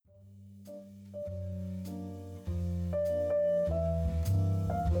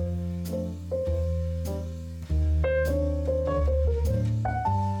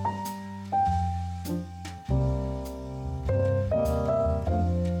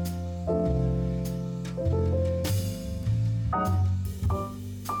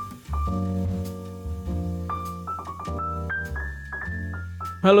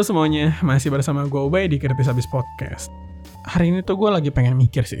Halo semuanya, masih bersama gue Ubay di Kritis Abis Podcast. Hari ini tuh gue lagi pengen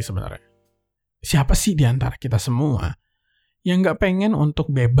mikir sih sebenarnya. Siapa sih di antara kita semua yang gak pengen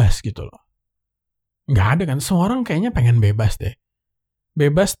untuk bebas gitu loh? Gak ada kan, semua orang kayaknya pengen bebas deh.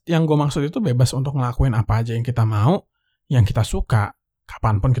 Bebas yang gue maksud itu bebas untuk ngelakuin apa aja yang kita mau, yang kita suka,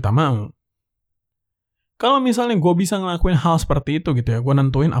 kapanpun kita mau. Kalau misalnya gue bisa ngelakuin hal seperti itu gitu ya, gue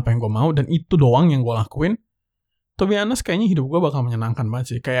nentuin apa yang gue mau dan itu doang yang gue lakuin, to be honest, kayaknya hidup gue bakal menyenangkan banget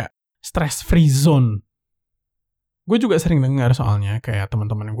sih. Kayak stress free zone. Gue juga sering dengar soalnya kayak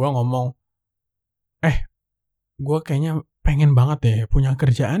teman-teman gue ngomong, gue kayaknya pengen banget deh punya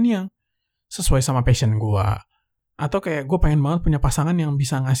kerjaan yang sesuai sama passion gue. Atau kayak gue pengen banget punya pasangan yang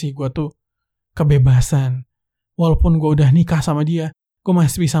bisa ngasih gue tuh kebebasan. Walaupun gue udah nikah sama dia, gue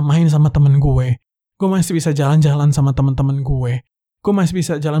masih bisa main sama temen gue. Gue masih bisa jalan-jalan sama temen-temen gue. Gue masih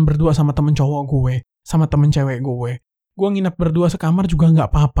bisa jalan berdua sama temen cowok gue. Sama temen cewek gue. Gue nginep berdua sekamar juga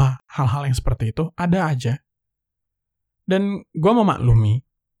gak apa-apa. Hal-hal yang seperti itu ada aja. Dan gue memaklumi.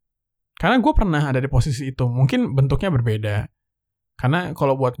 Karena gue pernah ada di posisi itu. Mungkin bentuknya berbeda. Karena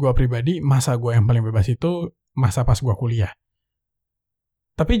kalau buat gue pribadi, masa gue yang paling bebas itu masa pas gue kuliah.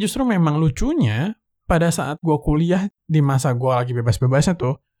 Tapi justru memang lucunya, pada saat gue kuliah, di masa gue lagi bebas-bebasnya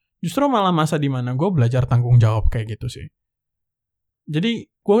tuh, justru malah masa dimana gue belajar tanggung jawab kayak gitu sih. Jadi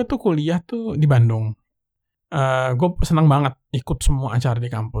gue tuh kuliah tuh di Bandung. Gue senang banget ikut semua acara di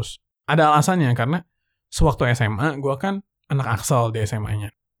kampus. Ada alasannya karena sewaktu SMA gue kan anak Aksel di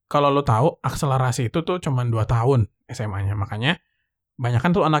SMA-nya. Kalau lo tahu akselerasi itu tuh cuma 2 tahun SMA-nya. Makanya banyak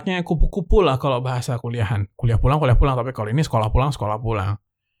kan tuh anaknya kupu-kupu lah kalau bahasa kuliahan. Kuliah pulang. Tapi kalau ini sekolah pulang.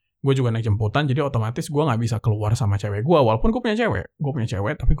 Gue juga naik jemputan, jadi otomatis gue gak bisa keluar sama cewek gue. Walaupun gue punya cewek,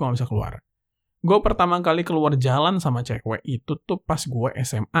 tapi gue gak bisa keluar. Gue pertama kali keluar jalan sama cewek itu tuh pas gue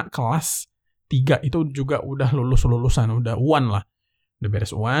SMA kelas 3. Itu juga udah lulusan, udah UAN lah. Udah beres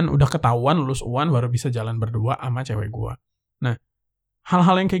UAN, udah ketahuan lulus UAN, baru bisa jalan berdua sama cewek gue. Nah,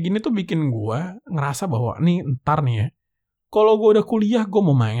 hal-hal yang kayak gini tuh bikin gue ngerasa bahwa, nih ntar nih ya, kalau gue udah kuliah, gue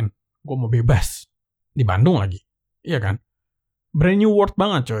mau main. Gue mau bebas. Di Bandung lagi. Iya kan? Brand new world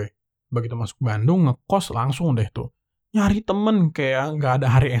banget coy. Begitu masuk Bandung, ngekos langsung deh tuh. Nyari temen kayak gak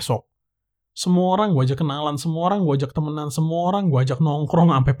ada hari esok. Semua orang gue ajak kenalan, semua orang gue ajak temenan, semua orang gue ajak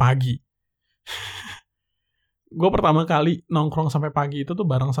nongkrong sampai pagi. Gue pertama kali nongkrong sampai pagi itu tuh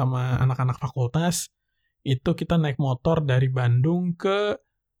bareng sama anak-anak fakultas. Itu kita naik motor dari Bandung ke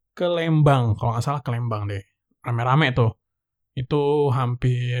Lembang. Kalau gak salah ke Lembang deh. Rame-rame tuh. Itu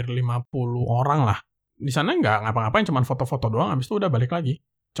hampir 50 orang lah. Di sana nggak ngapa-ngapain, cuman foto-foto doang, habis itu udah balik lagi.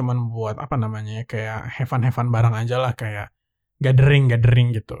 Cuman buat kayak have fun bareng aja lah, kayak gathering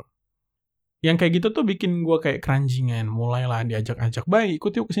gitu. Yang kayak gitu tuh bikin gue kayak keranjingan, mulailah diajak-ajak,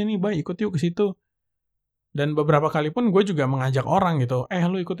 ikut yuk kesini, ikut yuk ke situ. Dan beberapa kali pun gue juga mengajak orang gitu,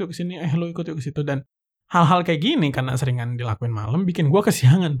 lu ikut yuk kesini, lu ikut yuk ke situ. Dan hal-hal kayak gini karena seringan dilakuin malam, bikin gue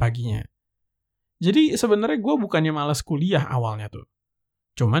kesiangan paginya. Jadi sebenarnya gue bukannya malas kuliah awalnya tuh.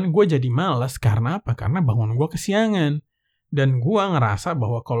 Cuman gue jadi malas karena apa? Karena bangun gue kesiangan. Dan gue ngerasa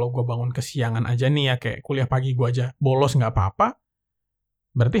bahwa kalau gue bangun kesiangan aja nih ya, kayak kuliah pagi gue aja bolos gak apa-apa,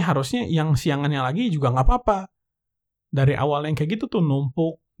 berarti harusnya yang siangannya lagi juga gak apa-apa. Dari awal yang kayak gitu tuh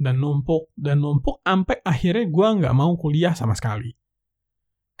numpuk, sampai akhirnya gue gak mau kuliah sama sekali.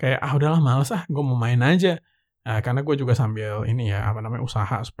 Kayak, udahlah males gue mau main aja. Karena gue juga sambil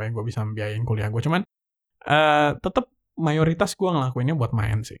usaha supaya gue bisa membiayain kuliah gue. Cuman, tetap mayoritas gue ngelakuinnya buat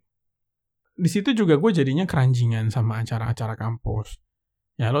main sih. Di situ juga gue jadinya keranjingan sama acara-acara kampus.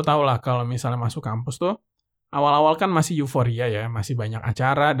 Ya lo tau lah kalau misalnya masuk kampus tuh, awal-awal kan masih euforia ya, masih banyak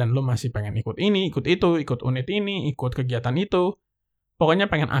acara dan lo masih pengen ikut ini, ikut itu, ikut unit ini, ikut kegiatan itu. Pokoknya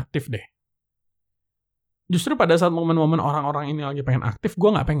pengen aktif deh. Justru pada saat momen-momen orang-orang ini lagi pengen aktif, gue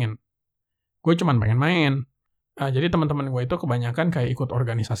gak pengen. Gue cuman pengen main. Jadi teman-teman gue itu kebanyakan kayak ikut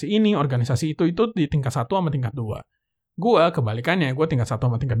organisasi ini, organisasi itu di tingkat 1 sama tingkat 2. Gue kebalikannya, gue tingkat 1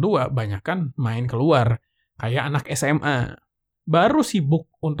 sama tingkat 2 banyakan main keluar. Kayak anak SMA. Baru sibuk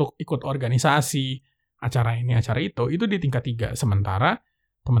untuk ikut organisasi, acara ini, acara itu di tingkat 3. Sementara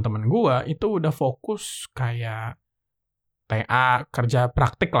teman-teman gue itu udah fokus kayak TA, kerja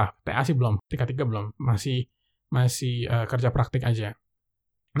praktik lah. TA sih belum, tingkat 3 belum. Masih kerja praktik aja.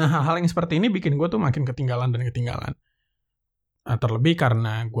 Nah, hal-hal yang seperti ini bikin gue tuh makin ketinggalan. Terlebih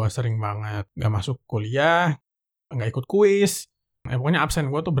karena gue sering banget gak masuk kuliah, gak ikut kuis. Pokoknya absen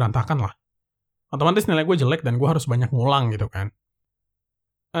gue tuh berantakan lah. Otomatis nilai gue jelek dan gue harus banyak ngulang gitu kan.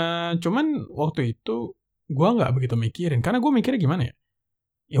 Cuman waktu itu gue gak begitu mikirin. Karena gue mikirnya gimana ya?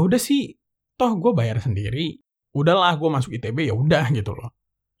 Ya udah sih, toh gue bayar sendiri. Udahlah gue masuk ITB, ya udah gitu loh.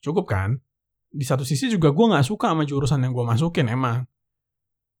 Cukup kan? Di satu sisi juga gue gak suka sama jurusan yang gue masukin emang.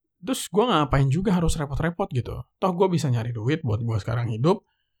 Terus gue ngapain juga harus repot-repot gitu. Toh gue bisa nyari duit buat gue sekarang hidup.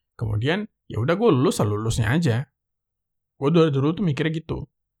 Kemudian ya udah gue lulusnya aja. Gue dulu tuh mikirnya gitu.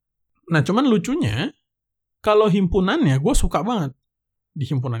 Nah cuman lucunya, kalau himpunannya gue suka banget. Di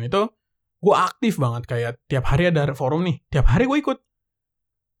himpunan itu gue aktif banget. Kayak tiap hari ada forum nih. Tiap hari gue ikut.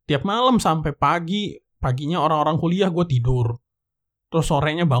 Tiap malam sampai pagi. Paginya orang-orang kuliah gue tidur. Terus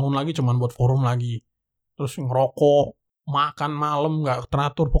sorenya bangun lagi cuman buat forum lagi. Terus ngerokok. Makan malam gak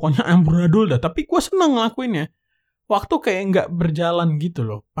teratur, pokoknya amburadul dah. Tapi gue seneng ngelakuinnya. Waktu kayak gak berjalan gitu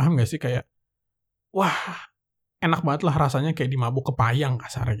loh. Paham gak sih? Kayak, wah, enak banget lah rasanya kayak dimabuk kepayang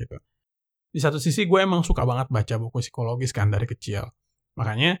kasarnya gitu. Di satu sisi gue emang suka banget baca buku psikologis kan dari kecil.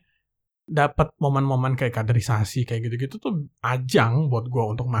 Makanya dapat momen-momen kayak kaderisasi kayak gitu-gitu tuh ajang buat gue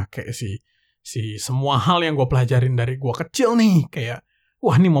untuk make si semua hal yang gue pelajarin dari gue kecil nih. Kayak,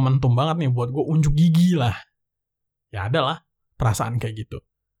 wah ini momentum banget nih buat gue unjuk gigi lah. Ya adalah perasaan kayak gitu.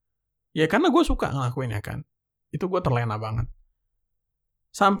 Ya karena gue suka ngelakuinnya kan. Itu gue terlena banget.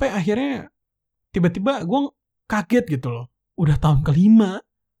 Sampai akhirnya tiba-tiba gue kaget gitu loh. Udah tahun ke-5.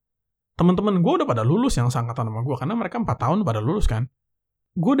 Teman-teman gue udah pada lulus yang seangkatan sama gue. Karena mereka 4 tahun pada lulus kan.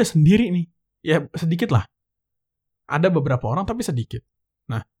 Gue udah sendiri nih. Ya sedikit lah. Ada beberapa orang tapi sedikit.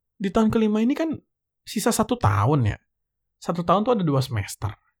 Nah di tahun ke-5 ini kan sisa 1 tahun ya. 1 tahun tuh ada 2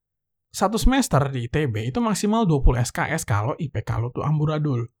 semester. 1 semester di ITB itu maksimal 20 SKS kalau IPK lo tuh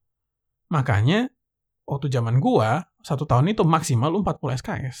amburadul. Makanya, waktu zaman gua, 1 tahun itu maksimal 40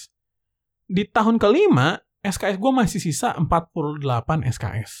 SKS. Di tahun ke-5, SKS gua masih sisa 48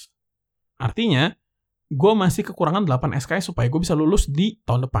 SKS. Artinya, gua masih kekurangan 8 SKS supaya gua bisa lulus di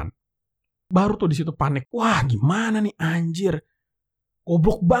tahun depan. Baru tuh di situ panik. Wah, gimana nih anjir.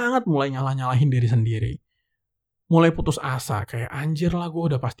 Goblok banget mulai nyalah-nyalahin diri sendiri. Mulai putus asa, kayak anjir lah gue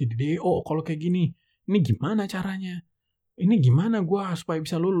udah pasti di DO kalau kayak gini. Ini gimana caranya? Ini gimana gue supaya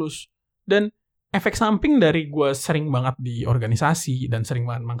bisa lulus? Dan efek samping dari gue sering banget di organisasi dan sering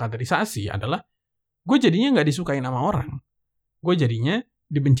banget mengkaderisasi adalah gue jadinya gak disukain sama orang. Gue jadinya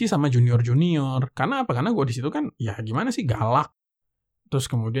dibenci sama junior-junior. Karena apa? Karena gue di situ kan ya gimana sih galak.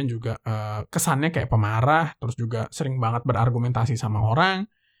 Terus kemudian juga kesannya kayak pemarah. Terus juga sering banget berargumentasi sama orang.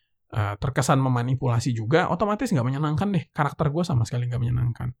 Terkesan memanipulasi juga, otomatis nggak menyenangkan deh. Karakter gue sama sekali nggak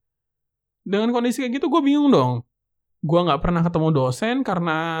menyenangkan. Dengan kondisi kayak gitu, gue bingung dong. Gue nggak pernah ketemu dosen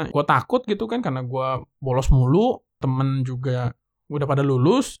karena gue takut gitu kan, karena gue bolos mulu. Temen juga udah pada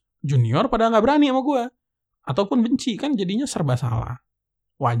lulus, junior pada nggak berani sama gue. Ataupun benci, kan jadinya serba salah.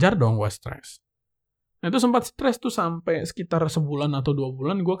 Wajar dong gue stres. Nah itu sempat stres tuh sampai sekitar sebulan atau 2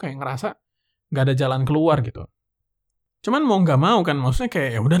 bulan, gue kayak ngerasa nggak ada jalan keluar gitu. Cuman mau nggak mau kan, maksudnya kayak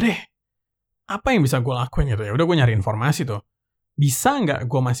ya udah deh, apa yang bisa gue lakuin gitu? Ya udah gue nyari informasi tuh. Bisa nggak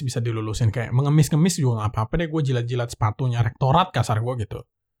gue masih bisa dilulusin? Kayak mengemis-ngemis juga nggak apa-apa deh, gue jilat-jilat sepatunya rektorat kasar gue gitu.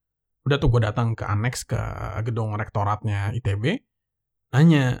 Udah tuh gue datang ke aneks ke gedung rektoratnya ITB,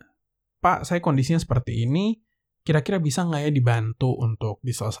 nanya, Pak saya kondisinya seperti ini, kira-kira bisa nggak ya dibantu untuk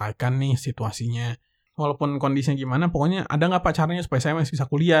diselesaikan nih situasinya? Walaupun kondisinya gimana, pokoknya ada nggak Pak caranya supaya saya masih bisa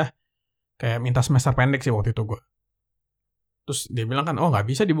kuliah? Kayak minta semester pendek sih waktu itu gue. Terus dia bilang kan, oh nggak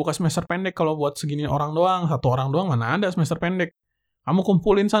bisa dibuka semester pendek kalau buat segini orang doang. 1 orang doang mana ada semester pendek. Kamu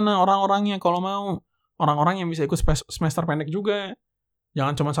kumpulin sana orang-orangnya kalau mau. Orang-orang yang bisa ikut semester pendek juga.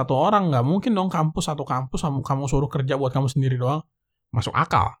 Jangan cuma 1 orang. Nggak mungkin dong satu kampus kamu suruh kerja buat kamu sendiri doang. Masuk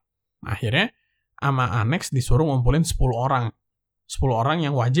akal. Nah, akhirnya sama aneks disuruh ngumpulin 10 orang. 10 orang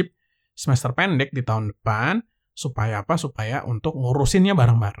yang wajib semester pendek di tahun depan. Supaya apa? Supaya untuk ngurusinnya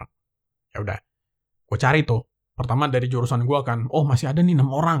bareng-bareng. Ya udah. Gue cari tuh. Pertama dari jurusan gue kan, oh masih ada nih 6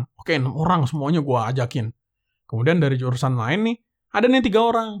 orang. Oke, 6 orang semuanya gue ajakin. Kemudian dari jurusan lain nih, ada nih 3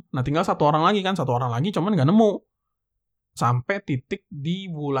 orang. Nah tinggal 1 orang lagi kan, 1 orang lagi cuman gak nemu. Sampai titik di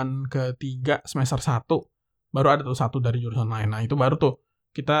bulan ke-3 semester 1, baru ada tuh 1 dari jurusan lain. Nah itu baru tuh,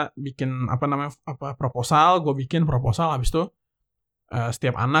 kita bikin proposal, gue bikin proposal, habis itu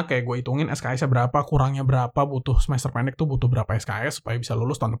setiap anak kayak gue hitungin SKS-nya berapa, kurangnya berapa, butuh semester pendek tuh butuh berapa SKS supaya bisa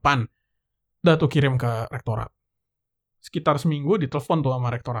lulus tahun depan. Udah tuh kirim ke rektorat. Sekitar seminggu ditelepon tuh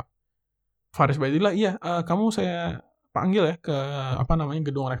sama rektorat. Faris Baidillah, iya, kamu saya panggil ya ke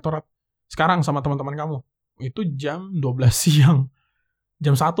gedung rektorat. Sekarang sama teman-teman kamu. Itu jam 12 siang.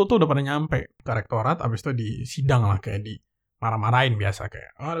 Jam 1 tuh udah pada nyampe ke rektorat, abis itu disidang lah, kayak di marah-marahin biasa.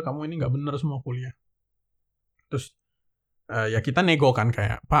 Kayak, kamu ini gak bener semua kuliah. Terus, ya kita nego kan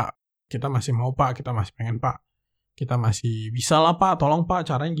kayak, Pak, kita masih mau Pak, kita masih pengen Pak. Kita masih bisa lah Pak, tolong Pak,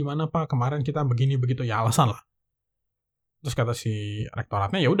 caranya gimana Pak, kemarin kita begini begitu, ya alasan lah. Terus kata si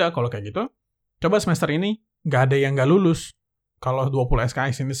rektoratnya, ya udah kalau kayak gitu, coba semester ini nggak ada yang nggak lulus. Kalau 20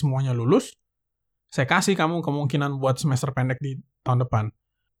 SKS ini semuanya lulus, saya kasih kamu kemungkinan buat semester pendek di tahun depan.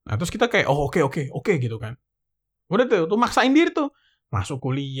 Nah terus kita kayak oke gitu kan. Udah tuh maksain diri tuh masuk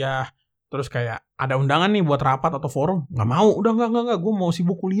kuliah. Terus kayak ada undangan nih buat rapat atau forum, nggak mau, udah nggak, gue mau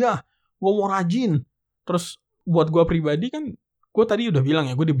sibuk kuliah, gue mau rajin. Terus buat gue pribadi kan, gue tadi udah bilang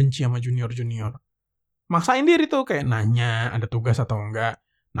ya gue dibenci sama junior. Maksain diri tuh kayak nanya ada tugas atau enggak,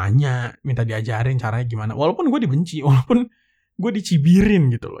 nanya minta diajarin caranya gimana. Walaupun gue dibenci, walaupun gue dicibirin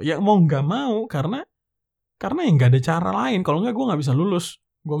gitu loh. Ya mau nggak mau karena ya nggak ada cara lain. Kalau nggak gue nggak bisa lulus.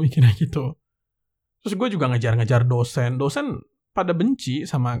 Gue mikirnya gitu. Terus gue juga ngejar-ngejar dosen pada benci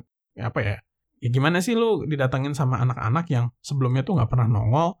sama apa ya? Ya gimana sih lu didatengin sama anak-anak yang sebelumnya tuh nggak pernah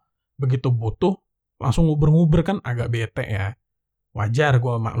nongol, begitu butuh langsung nguber-nguber kan agak bete ya. Wajar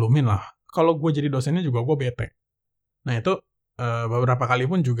gue maklumin lah. Kalau gue jadi dosennya juga gue bete. Nah itu beberapa kali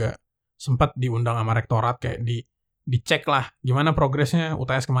pun juga sempat diundang sama rektorat kayak dicek lah gimana progresnya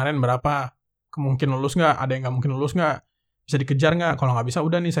UTS kemarin berapa, mungkin lulus nggak, ada yang nggak mungkin lulus nggak, bisa dikejar nggak, kalau nggak bisa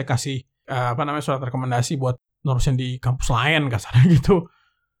udah nih saya kasih surat rekomendasi buat nurusin di kampus lain kasarnya gitu.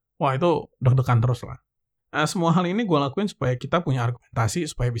 Wah itu deg-degan terus lah. Semua hal ini gue lakuin supaya kita punya argumentasi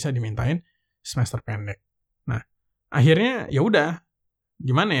supaya bisa dimintain semester pendek. Nah akhirnya ya udah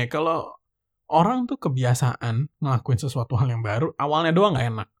gimana ya, kalau orang tuh kebiasaan ngelakuin sesuatu hal yang baru, awalnya doang nggak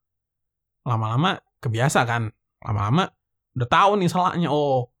enak, lama-lama kebiasa kan, lama-lama udah tahu nih salahnya.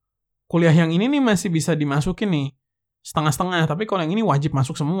 Oh kuliah yang ini nih masih bisa dimasukin nih setengah-setengah, tapi kalau yang ini wajib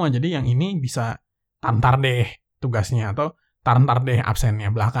masuk semua, jadi yang ini bisa tantar deh tugasnya atau tantar deh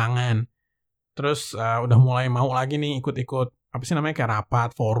absennya belakangan. Terus udah mulai mau lagi nih ikut-ikut apa sih namanya kayak rapat,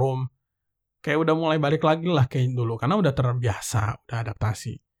 forum, kayak udah mulai balik lagi lah kayak dulu karena udah terbiasa, udah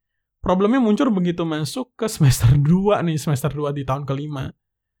adaptasi. Problemnya muncul begitu masuk ke semester 2 nih, semester 2 di tahun ke-5.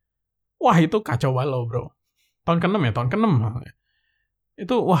 Wah itu kacau balau bro. Tahun ke-6 ya, tahun ke-6.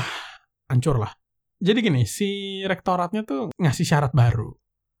 Itu wah hancur lah. Jadi gini, si rektoratnya tuh ngasih syarat baru.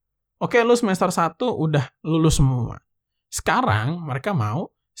 Oke, lu semester 1 udah lulus semua. Sekarang mereka mau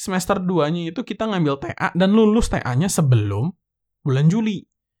semester 2-nya itu kita ngambil TA dan lulus TA-nya sebelum bulan Juli.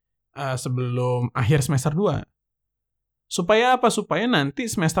 Sebelum akhir semester 2. Supaya apa? Supaya nanti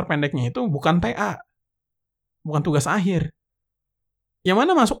semester pendeknya itu bukan TA. Bukan tugas akhir. Yang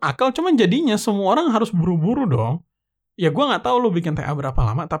mana masuk akal, cuman jadinya semua orang harus buru-buru dong. Ya gue gak tahu lu bikin TA berapa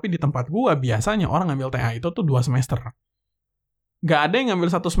lama, tapi di tempat gue biasanya orang ngambil TA itu tuh 2 semester. Gak ada yang ngambil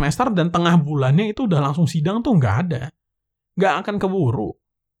 1 semester dan tengah bulannya itu udah langsung sidang tuh gak ada. Gak akan keburu.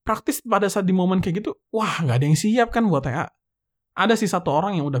 Praktis pada saat di momen kayak gitu, wah gak ada yang siap kan buat TA. Ada sih 1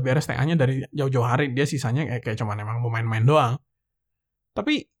 orang yang udah beres TA-nya dari jauh-jauh hari, dia sisanya kayak cuman emang mau main-main doang.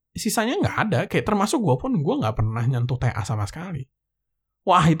 Tapi sisanya gak ada, kayak termasuk gue pun gue gak pernah nyentuh TA sama sekali.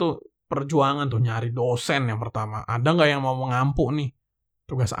 Wah itu perjuangan tuh nyari dosen yang pertama. Ada nggak yang mau mengampu nih?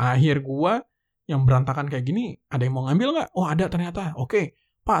 Tugas akhir gua yang berantakan kayak gini, ada yang mau ngambil nggak? Oh ada ternyata. Oke,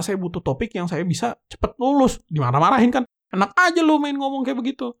 Pak saya butuh topik yang saya bisa cepet lulus. Dimarah-marahin kan? Enak aja lu main ngomong kayak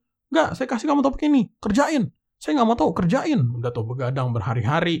begitu. Nggak, saya kasih kamu topik ini. Kerjain. Saya nggak mau tahu, kerjain. Udah tuh begadang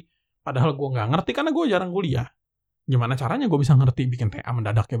berhari-hari. Padahal gua nggak ngerti karena gua jarang kuliah. Gimana caranya gua bisa ngerti bikin TA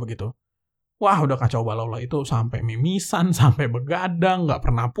mendadak kayak begitu? Wah udah kacau balau lah itu, sampai mimisan, sampai begadang, gak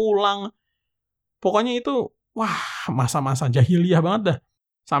pernah pulang. Pokoknya itu, wah masa-masa jahiliyah banget dah.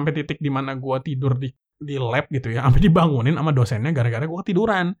 Sampai titik dimana gue tidur di lab gitu ya, sampai dibangunin sama dosennya gara-gara gue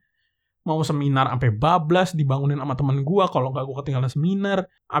ketiduran. Mau seminar sampai bablas, dibangunin sama temen gue, kalau gak gue ketinggalan seminar.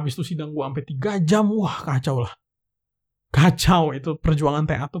 Abis itu sidang gue sampai 3 jam, wah kacau lah. Kacau, itu perjuangan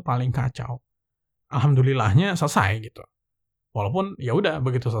TA tuh paling kacau. Alhamdulillahnya selesai gitu. Walaupun ya udah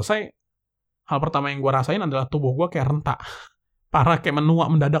begitu selesai, hal pertama yang gue rasain adalah tubuh gue kayak rentak. Parah, kayak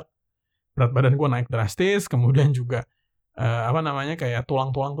menua mendadak. Berat badan gue naik drastis, kemudian juga kayak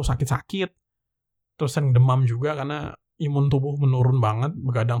tulang-tulang tuh sakit-sakit. Terus sering demam juga karena imun tubuh menurun banget,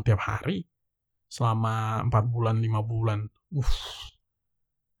 begadang tiap hari. Selama 4 bulan, 5 bulan.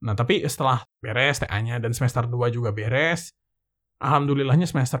 Nah tapi setelah beres TA-nya dan semester 2 juga beres, alhamdulillahnya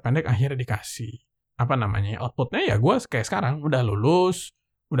semester pendek akhirnya dikasih. Outputnya ya gue kayak sekarang, udah lulus,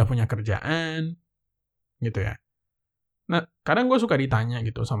 udah punya kerjaan, gitu ya. Nah, kadang gue suka ditanya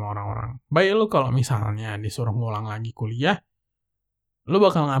gitu sama orang-orang, baik lu kalau misalnya disuruh ngulang lagi kuliah, lu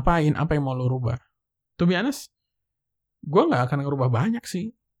bakal ngapain? Apa yang mau lu rubah? To be honest, gue gak akan ngerubah banyak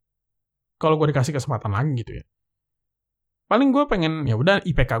sih. Kalau gue dikasih kesempatan lagi gitu ya. Paling gue pengen, ya udah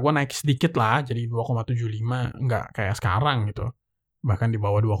IPK gue naik sedikit lah, jadi 2,75, nggak kayak sekarang gitu. Bahkan di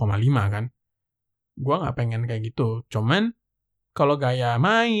bawah 2,5 kan. Gue gak pengen kayak gitu. Cuman, kalau gaya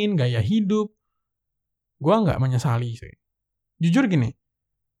main, gaya hidup, gue nggak menyesali sih. Jujur gini,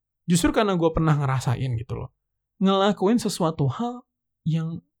 justru karena gue pernah ngerasain gitu loh, ngelakuin sesuatu hal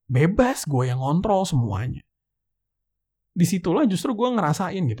yang bebas, gue yang ngontrol semuanya. disitulah justru gue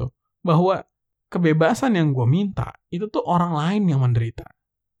ngerasain gitu, bahwa kebebasan yang gue minta, itu tuh orang lain yang menderita.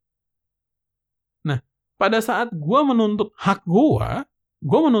 Nah, pada saat gue menuntut hak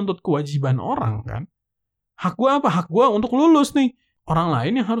gue menuntut kewajiban orang kan. Hak gue apa? Hak gue untuk lulus nih. Orang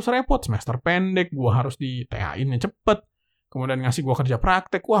lain yang harus repot, semester pendek, gue harus di TA-in cepet, kemudian ngasih gue kerja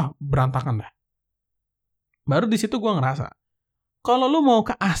praktek, wah berantakan dah. Baru di situ gue ngerasa, kalau lu mau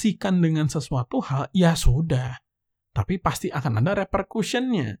keasikan dengan sesuatu hal, ya sudah. Tapi pasti akan ada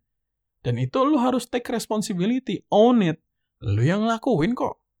repercussion-nya. Dan itu lu harus take responsibility, own it. Lu yang ngelakuin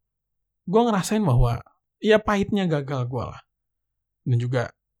kok. Gue ngerasain bahwa, ya pahitnya gagal gue lah. Dan juga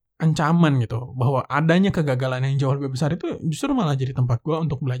ancaman gitu, bahwa adanya kegagalan yang jauh lebih besar itu justru malah jadi tempat gue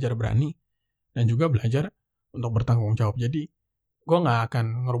untuk belajar berani. Dan juga belajar untuk bertanggung jawab. Jadi, gue gak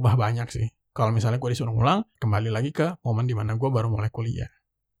akan ngerubah banyak sih. Kalau misalnya gue disuruh ngulang, kembali lagi ke momen dimana gue baru mulai kuliah.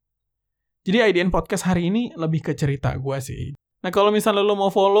 Jadi IDN Podcast hari ini lebih ke cerita gue sih. Nah kalau misalnya lo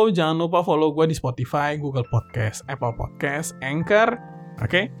mau follow, jangan lupa follow gue di Spotify, Google Podcast, Apple Podcast, Anchor.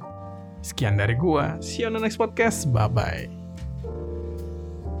 Oke? Sekian dari gue. See you on the next podcast. Bye-bye.